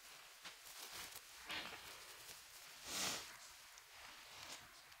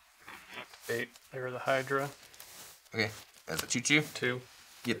 Eight. There are the Hydra. Okay, that's a 2-2. 2.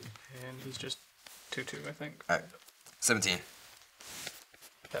 Yep. And he's just 2-2, I think. Alright, 17.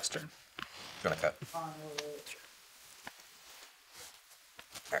 Pass turn. Gonna cut.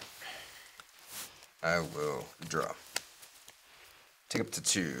 Alright. I will draw. Take up to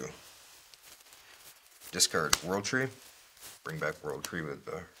 2. Discard World Tree. Bring back World Tree with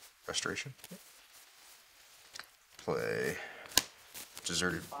the Restoration. Play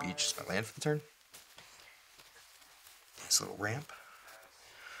Deserted Beach as my land for the turn. Nice little ramp.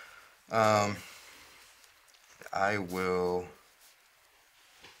 I will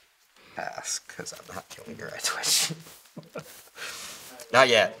pass because I'm not killing your eye twitch. Not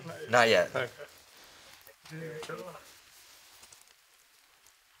yet. Not yet. Okay.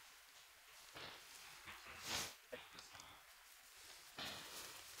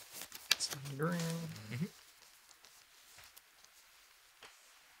 Some green.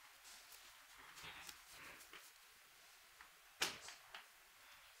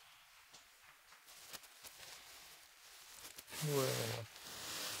 We'll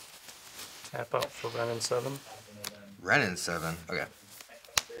tap out for Ren and 7. Renin 7. Okay.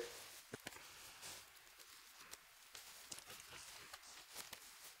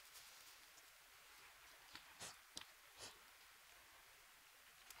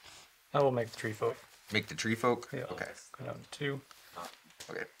 I will make the tree folk. Make the tree folk? Yeah. Okay. Go down to 2.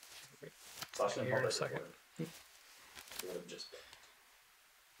 Okay. Here in a second. You would have just.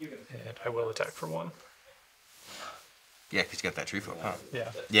 And I will attack for 1. Yeah, because you got that tree folk, huh?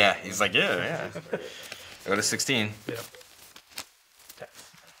 Yeah. Yeah, he's like, yeah. Go to 16. Yeah. Attack.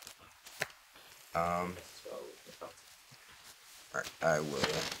 Alright, I will.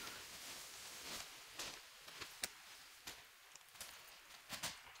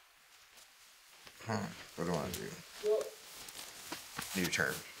 What do I want to do? New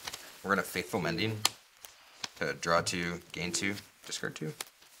turn. We're gonna Faithful Mending to draw 2, gain 2, discard 2.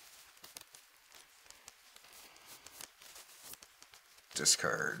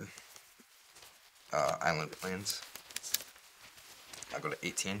 Discard Island Plains. I'll go to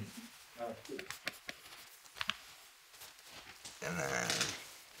 18. And then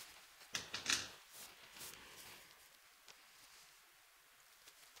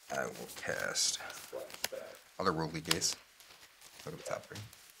I will cast Otherworldly Gaze. Go to the top 3.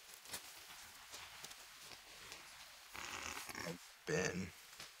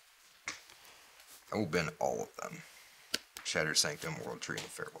 I will bin all of them. Shattered Sanctum, World Tree, and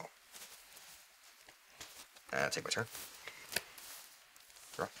Farewell. And take my turn.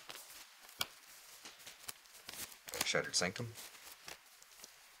 Draw. Shattered Sanctum.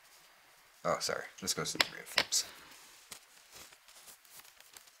 Oh, sorry. This goes to 3 and flips.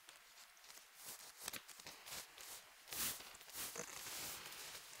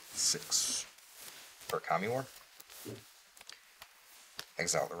 Six. For Kamigawa.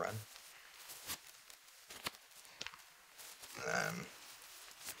 Exile the Ren. And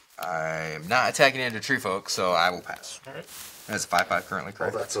I'm not attacking into Tree Folk, so I will pass. Alright. That's a 5/5 currently, Oh,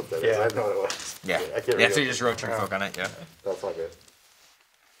 correct? that's what that is. Yeah. I didn't know what it was. Yeah. I can't Yeah, read so it. you just wrote Tree Folk on it, yeah. That's all good.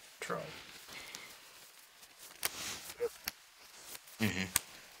 Try.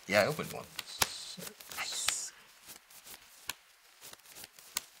 Yeah, I opened one. 6. Nice.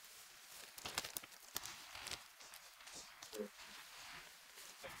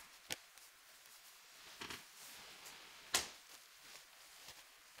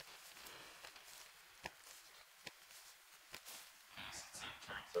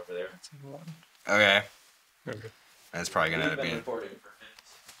 It's over there. It's in 1. Okay. Okay. That's probably gonna end We've up been being. reporting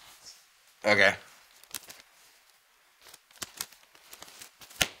for Okay.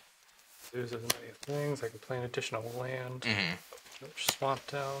 There's as many things. I can play an additional land. Which Swamp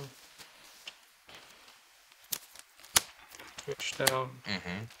down. Switch down.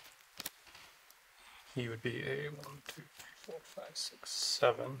 He would be a 1, 2, 3, 4, 5, 6,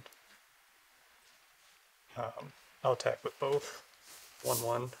 7. I'll attack with both.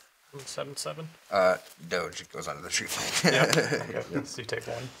 1/1. 7/7. Doge goes onto the tree flank. Yep. Okay. So you take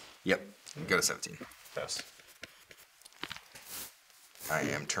one. Yep. Go to 17. Pass. I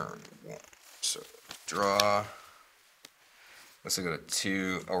am turn 1. So draw. Let's go to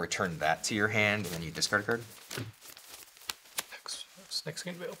 2. I'll return that to your hand, and then you discard a card.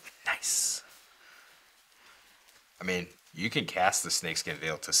 Snakeskin Veil. Nice. I mean, you can cast the Snakeskin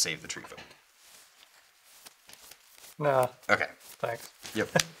Veil to save the tree folk. Nah, Okay. thanks. Yep.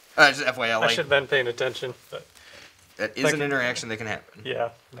 Just FYI, I like, should have been paying attention, but that is like- an interaction that can happen. yeah,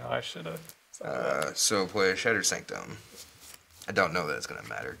 no, I should have. So play Shattered Sanctum. I don't know that it's going to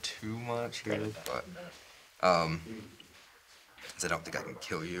matter too much here, but 'cause I don't think I can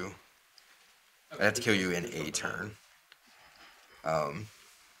kill you. I have to kill you in a turn. I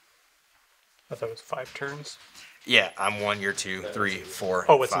thought it was 5 turns. Yeah, I'm 1, you're 2, 3, 4,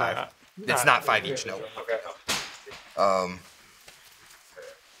 Oh, it's 5. not. It's not 5 each, no.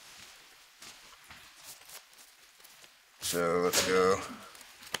 So let's go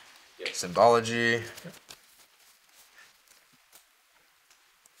Symbology.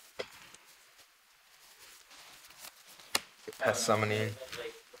 Pest Summoning.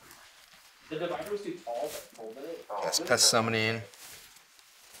 The divider was too tall, but pulled it. That's Pest Summoning.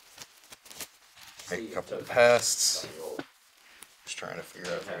 Make a couple of pests. Just trying to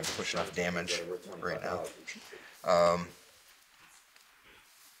figure out if I can push enough damage right now.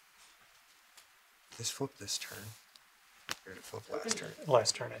 This flip this turn. Or did it flip last turn?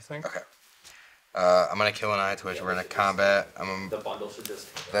 Last turn, I think. Okay. I'm gonna kill an Eye Twitch. We're in a combat. I'm The bundle should just.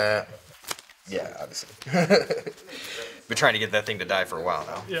 that. Yeah, obviously. Been trying to get that thing to die for a while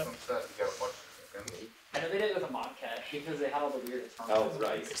now. Yeah. I know they did it with a mob cat because they had all the weird Oh, terms.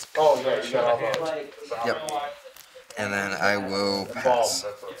 right. Oh, yeah, you got all those. Like, Yep. And then I will pass.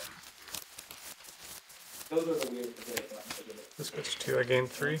 those are the weird things. This goes to 2, I gain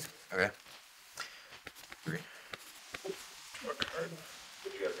 3. Okay. 3. Draw a card.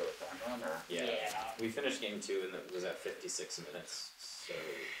 Did you guys go with that one, or? Yeah. Yeah. We finished game 2 and it was at 56 minutes. So,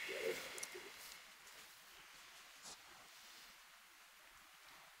 yeah. there's-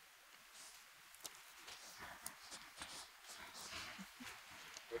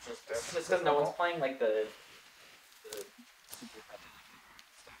 Which is It's because no one's playing like the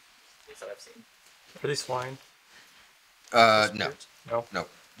that I've seen. Are these flying? No. No? No.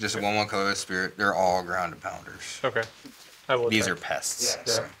 Just a 1/1 colorless spirit. They're all grounded pounders. Okay. I will These are attack. pests. Yeah,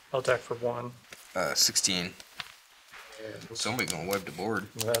 So, I'll attack for 1. 16. Somebody gonna wipe the board.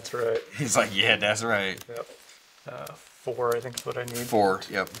 That's right. He's like, yeah, that's right. Yep. 4, I think is what I need. 4.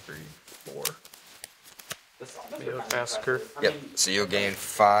 Yep. 4. The songs Maybe are a kind of massacre. impressive. I Yep. mean, So you'll gain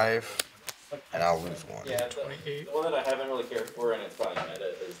 5, and I'll lose 1. Yeah, 28. the one that I haven't really cared for, and it's probably meta,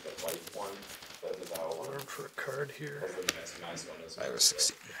 is the white one. The Val one. Learn for a card here. Because the next nice one is. I was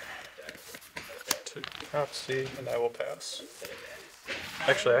 16. To Prophecy, and I will pass.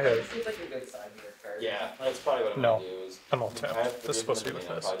 Actually, I have. it seems like a good side here card. Yeah, that's probably what I'm No. gonna do. Is I'm all I tapped. have This is supposed to be with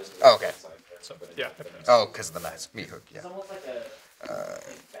I'll this. probably just Oh, okay. So, yeah, I pass. Oh, because of the meat hook, It's yeah. almost like a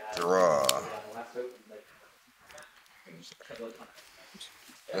bad Draw. last hope, like,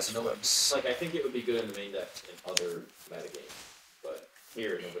 This no, flips. Like, I think it would be good in the main deck in other metagames, but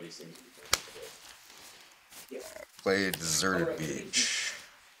here nobody seems to be playing it. Play Deserted Beach.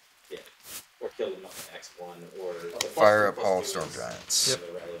 Yeah. Or kill them up in X1, or. Fire up all Storm Giants.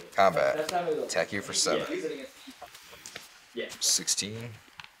 Yep. Combat. that's not really Attack you for 7. Yeah, 16.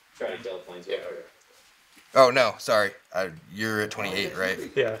 try to kill Planeswalker. Oh, no, sorry. You're at 28, right?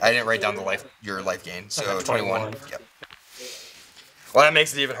 Yeah. I didn't write down your life gain, so have 21. 21. Yep. Well, that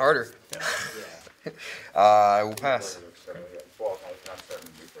makes it even harder. Yeah. I will pass. Well, not 7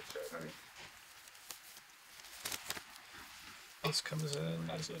 duplicate, I mean, This comes in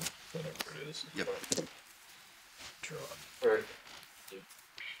as a whatever it is. Yep. Draw. or-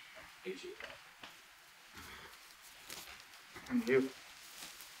 You.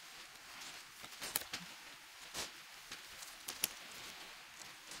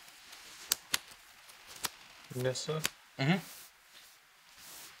 Nissa. Mm-hmm.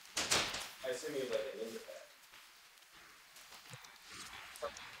 I assume you like an independent.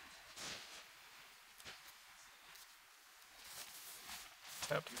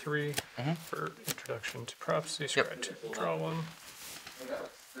 Tap 3 Mhm. for introduction to Prophecy. Scratch. Draw 1.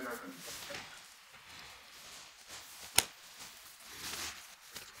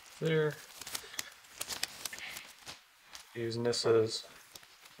 There. Use Nissa's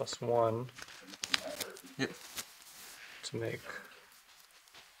 +1 Yep. to make.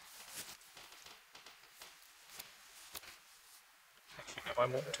 Actually, no, I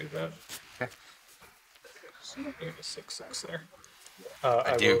won't do that. Okay. So give a 6/6 there.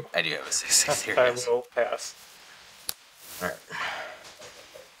 I do have a 6/6 here. I Yes. will pass. All right.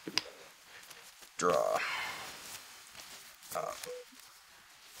 Draw.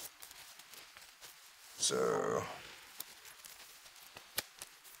 So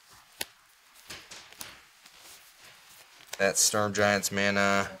that Storm Giant's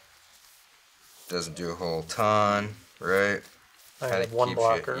mana doesn't do a whole ton, right? I Kinda have one keeps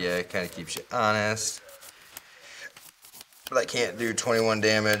blocker. You, yeah, it kind of keeps you honest. But I can't do 21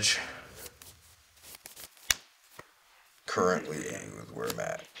 damage currently with where I'm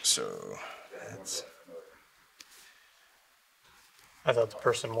at. So that's I thought the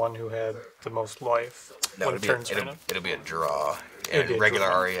person won who had the most life no, when turns mana. it'll be a draw. It'd be And a regular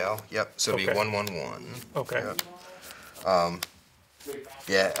draw. REL. Yep. So it'll be Okay. 1/1/1. Okay. Yep.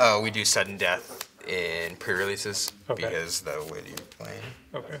 Yeah. Oh, we do sudden death in pre-releases Okay. because the way you're playing.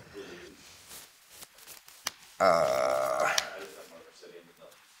 Okay.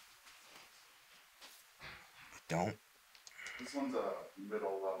 Don't. This one's a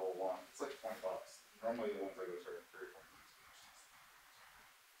middle level one. It's like $20. Normally the ones I go start at 3 or 4.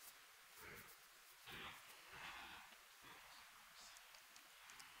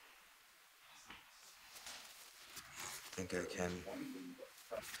 I think I can.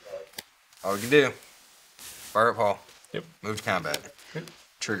 All we can do. Fire up Paul. Yep. Move to combat. Yep.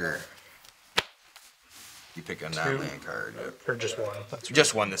 Trigger. You pick a non-land card. Yep. Or just one. That's right.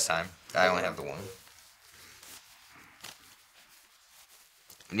 Just one this time. I only have the one.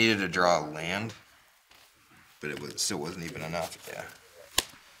 I needed to draw a land, but it still wasn't even enough. Yeah.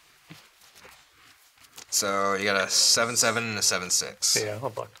 So you got a 7/7 and a 7/6. Yeah, I'll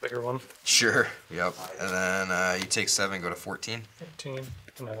block the bigger one. Sure. Yep. And then you take 7, go to 14. 14.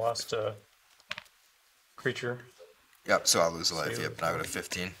 And I lost a creature. Yep. So I'll lose a life. So- Yep. Now I go to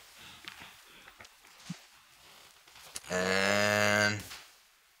 15. And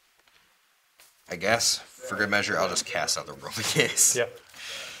I guess for good measure, I'll just cast out the Rolling Case. Yep.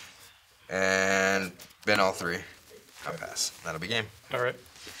 And bin all 3. I'll pass. That'll be game. All right.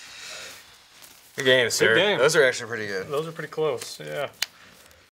 Good game, sir. game. Those are actually pretty good. Those are pretty close. Yeah.